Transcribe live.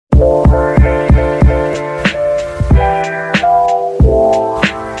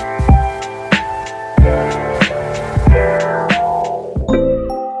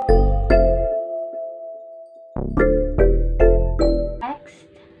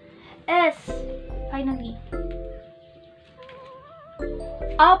S. Finally.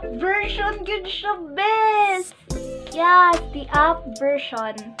 Up version, good siya, best! Yes, the up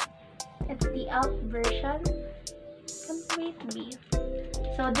version. It's the up version. Completely.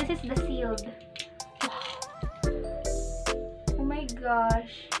 So, this is the sealed. Wow. Oh my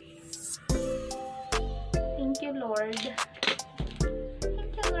gosh. Thank you, Lord.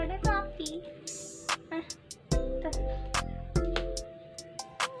 Thank you, Lord. I'm happy.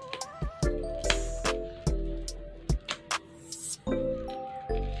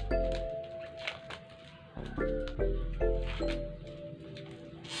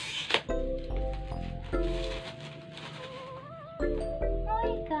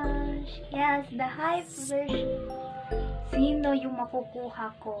 Yes, the hype version. Sino yung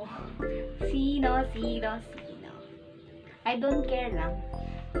makukuha ko? Sino? I don't care lang.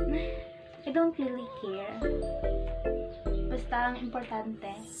 I don't really care. Basta ang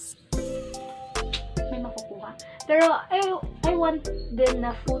importante, may makukuha. Pero, I want din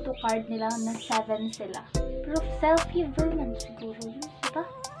na photo card nila na 7 sila. Pero selfie version siguro yun. Diba?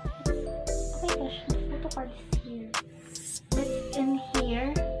 Oh my gosh, the photo card is here. It's in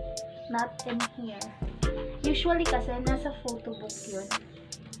here. Not in here. Usually kasi nasa photo book yun.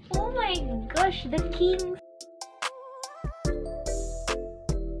 Oh my gosh, the king.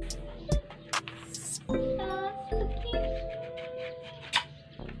 That's the king.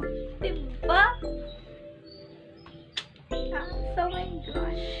 Diba? Oh my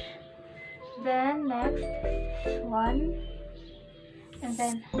gosh. Then next one. And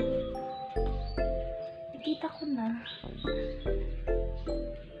then nakita ko na.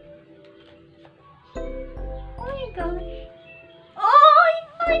 Oh my gosh. Oh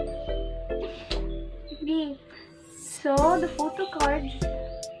my God. So, the photo cards,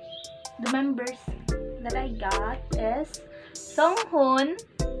 the members that I got is Songhoon.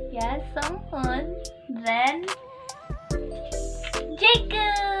 Yes, Songhoon. Then, Jake.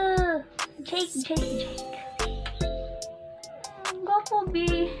 Go for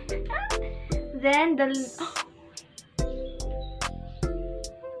B. Then,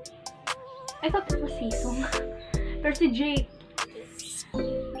 I thought it was Sisong. Pero si Jake.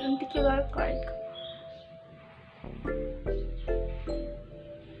 Particular card.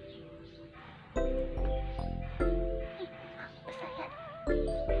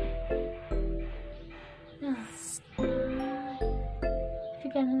 If you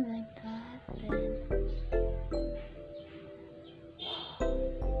can like that, then...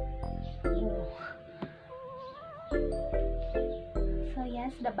 Oh. So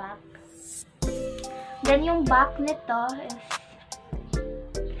yes, the back. Then, yung back nito is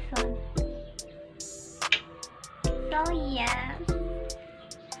this one. So, yeah.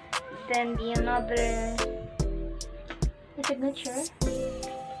 Then, the another signature.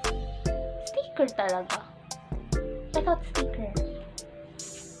 Sticker talaga. I thought sticker.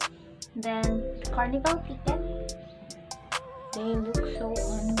 Then, Carnival ticket. They look so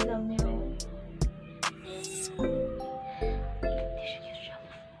handsome, yo.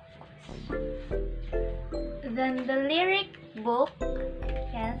 Then the lyric book.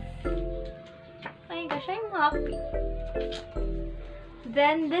 Yes. Oh my gosh, I'm happy.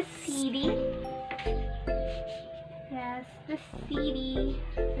 Then the CD. Yes, the CD.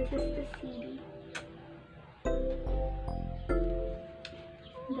 This is the CD.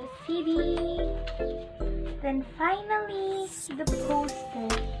 The CD. Then finally, the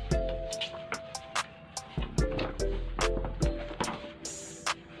poster.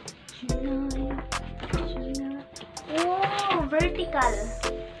 Vertical.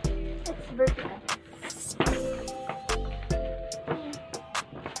 It's vertical.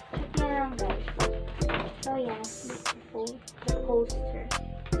 Check nyo lang, guys. So, yeah. This is the poster.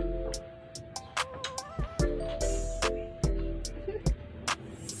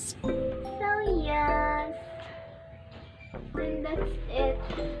 So, yes. And that's it.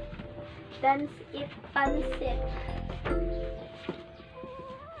 That's it. Pansit.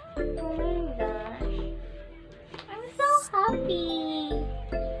 Oh my gosh. Happy.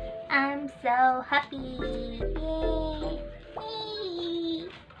 I'm so happy. Yay.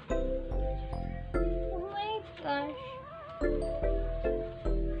 Yay. Oh my gosh.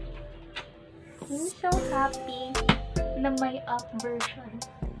 I'm so happy na may up version.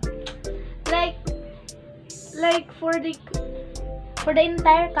 Like for the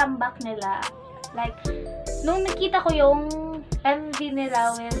entire comeback nila. Like nung nakita ko yung MV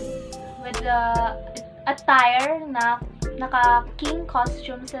nila with the attire na naka-king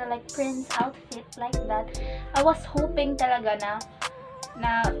costume sila, like prince outfit, like that. I was hoping talaga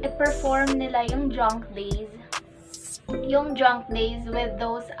na i-perform nila yung Drunk-Dazed. yung Drunk-Dazed with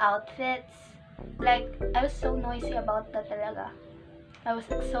those outfits. Like, I was so noisy about that talaga. I was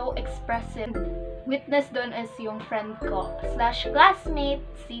so expressive. Witness doon is yung friend ko / classmate,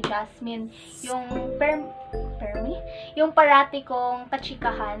 si Jasmine, yung yung parati kong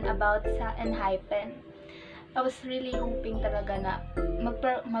kachikahan about sa Enhypen. I was really hoping talaga na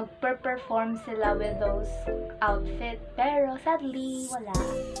magper-perform sila with those outfits. Pero sadly, wala.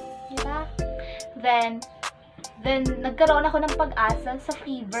 Diba? Then nagkaroon ako ng pag-asa sa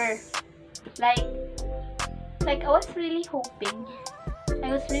Fever. Like I was really hoping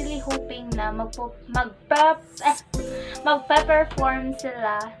na magpe-perform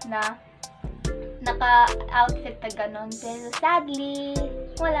sila na naka-outfit na ganon. Pero sadly,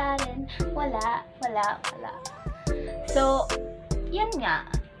 wala rin. Wala. So, yan nga.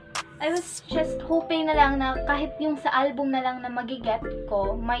 I was just hoping na lang na kahit yung sa album na lang na magiget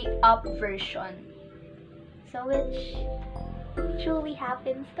ko, may up version. So, which truly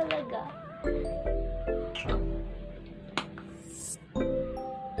happens talaga.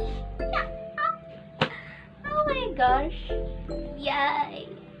 Oh my gosh. Yay!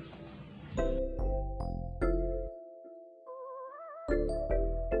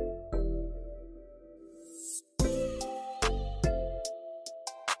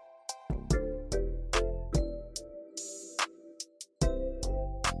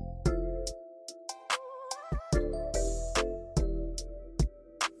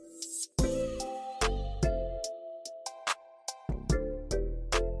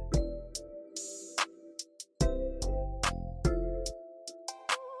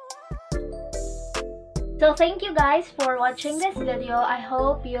 So thank you guys for watching this video. I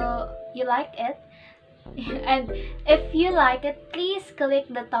hope you like it. And if you like it, please click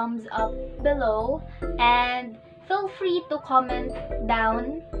the thumbs up below and feel free to comment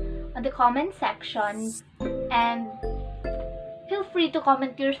down on the comment section and feel free to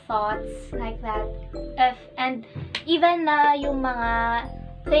comment your thoughts like that. And even yung mga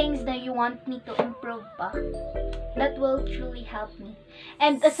things that you want me to improve pa, that will truly help me.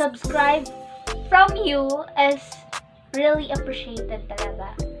 And a subscribe from you is really appreciated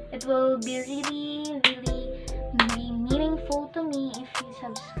talaga. It will be really meaningful to me if you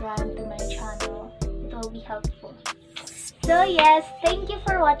subscribe to my channel. It will be helpful. So yes, thank you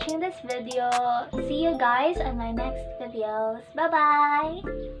for watching this video. See you guys on my next videos. Bye-bye!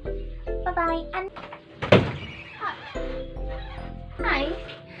 Bye-bye! And hi!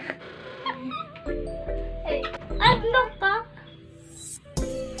 Hey, ano ka?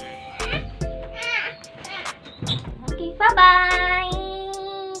 Okay, bye-bye!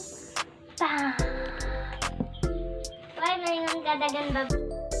 Bye! Bye-bye, ang ganda-ganda.